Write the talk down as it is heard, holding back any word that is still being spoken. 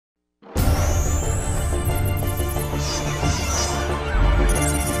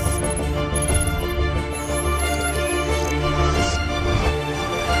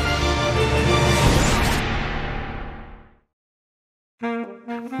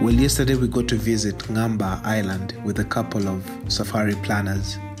Well, yesterday we got to visit Ngamba Island with a couple of safari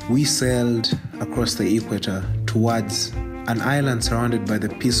planners. We sailed across the equator towards an island surrounded by the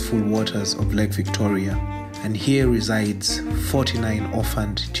peaceful waters of Lake Victoria, and here resides 49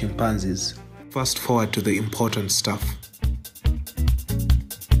 orphaned chimpanzees. Fast forward to the important stuff.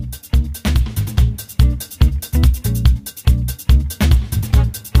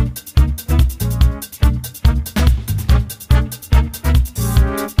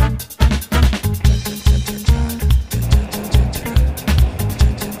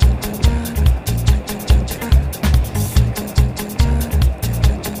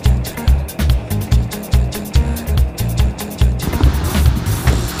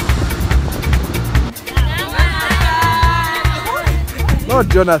 Not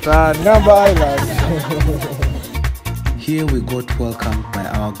Jonathan, Ngamba Island. Here we got welcomed by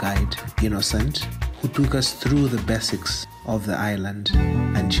our guide, Innocent, who took us through the basics of the island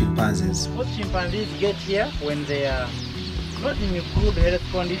and chimpanzees. Most chimpanzees get here when they are not in a good health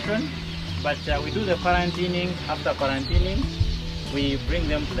condition, but we do the quarantining. After quarantining, we bring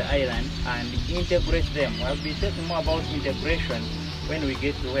them to the island and integrate them. We'll be talking more about integration when we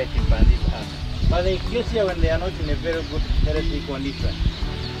get to where chimpanzees are. But they get here when they are not in a very good healthy condition.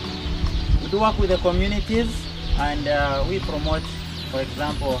 We do work with the communities and we promote, for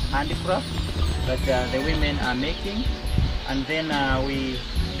example, handicraft that the women are making. And then we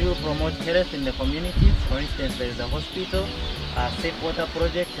do promote health in the communities. For instance, there is a hospital, a safe water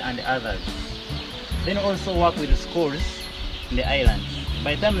project, and others. Then also work with the schools in the island.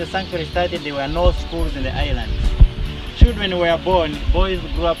 By the time the sanctuary started, there were no schools in the island. Children were born, boys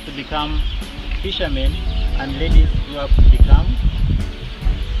grew up to become fishermen, and ladies grew up to become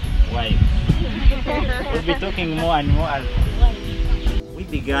wives. We'll be talking more and more as we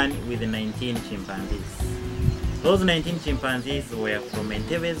began with the 19 chimpanzees. Those 19 chimpanzees were from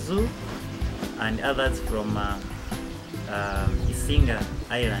Entebbe Zoo and others from Isinga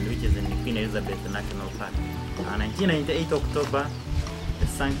Island, which is in Queen Elizabeth National Park. On 1998 October, the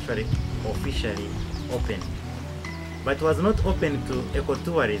sanctuary officially opened, but was not open to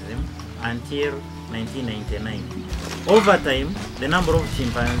ecotourism until 1999. Over time, the number of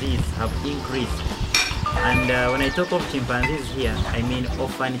chimpanzees have increased. And when I talk of chimpanzees here, I mean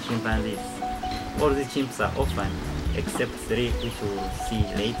orphaned chimpanzees. All the chimps are orphaned, except 3 which we will see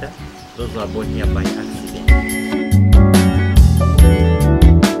later. Those were born here by accident.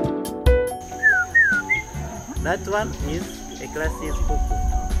 That one is a classy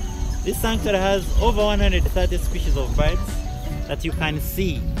cuckoo. This sanctuary has over 130 species of birds that you can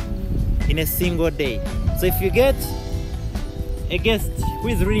see in a single day. So if you get a guest who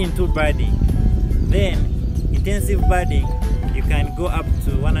is really into birding, then intensive birding, you can go up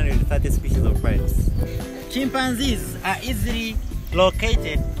to 130 species of birds. Chimpanzees are easily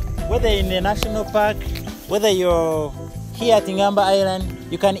located, whether in a national park, whether you're here at Ngamba Island,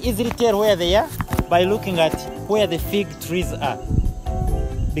 you can easily tell where they are by looking at where the fig trees are,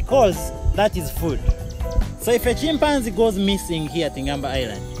 because that is food. So if a chimpanzee goes missing here at Ngamba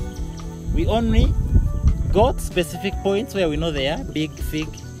Island, we only got specific points where we know there are big fig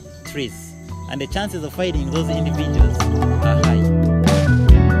trees, and the chances of finding those individuals are high.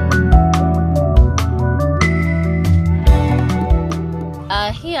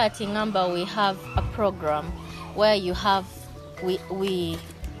 Here at Ngamba we have a program where we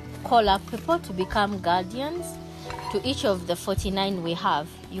call up people to become guardians. To each of the 49 we have,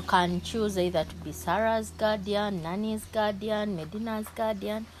 you can choose either to be Sarah's guardian, Nani's guardian, Medina's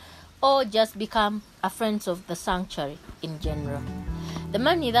guardian, or just become a friend of the sanctuary in general. The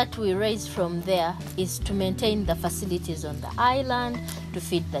money that we raise from there is to maintain the facilities on the island, to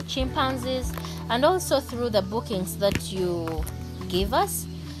feed the chimpanzees, and also through the bookings that you give us,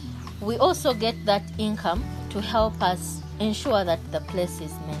 we also get that income to help us ensure that the place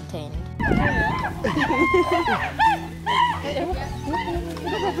is maintained.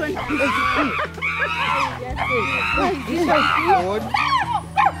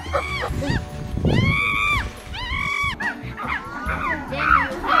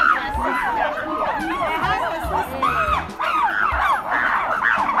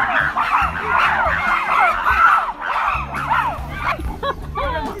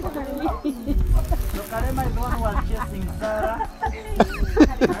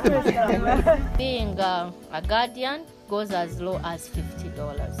 Being a guardian goes as low as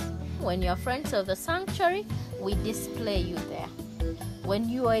 $50. When you're friends of the sanctuary, we display you there. When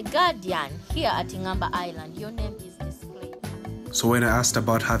you are a guardian here at Ngamba Island, your name is displayed. So when I asked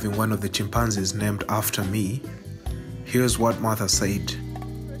about having one of the chimpanzees named after me, here's what Martha said. The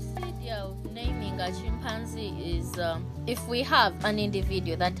procedure of naming a chimpanzee is if we have an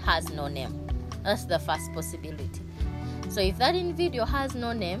individual that has no name, that's the first possibility. So if that individual has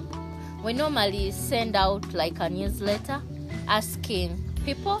no name, we normally send out like a newsletter asking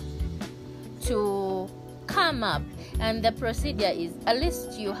people to come up, and the procedure is at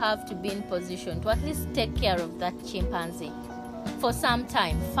least you have to be in position to at least take care of that chimpanzee for some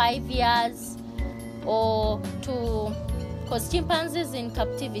time, 5 years or to, because chimpanzees in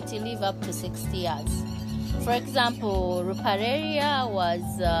captivity live up to 60 years. For example, Ruparelia was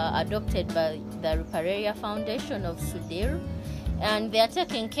adopted by the Ruparelia Foundation of Sudir, and they are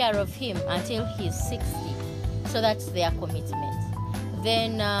taking care of him until he's 60. So that's their commitment.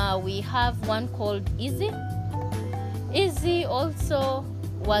 Then we have one called Izzy. Izzy also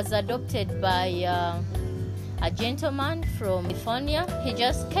was adopted by a gentleman from California. He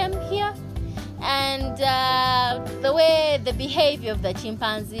just came here, and the way the behavior of the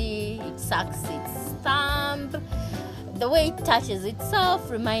chimpanzee, it sucks its thumb, the way it touches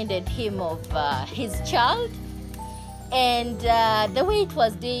itself reminded him of his child, and the way it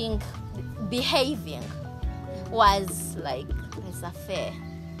was behaving was like, it's a fair,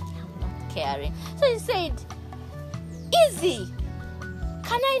 I'm not caring. So he said, "Easy,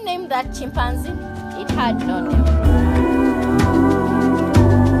 can I name that chimpanzee?" It had no name.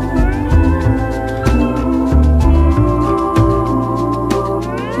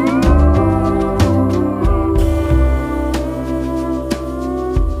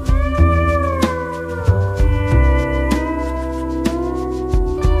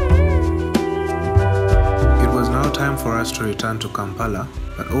 For us to return to Kampala,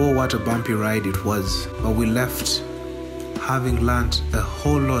 but oh, what a bumpy ride it was. But we left having learnt a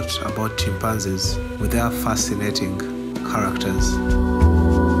whole lot about chimpanzees with their fascinating characters.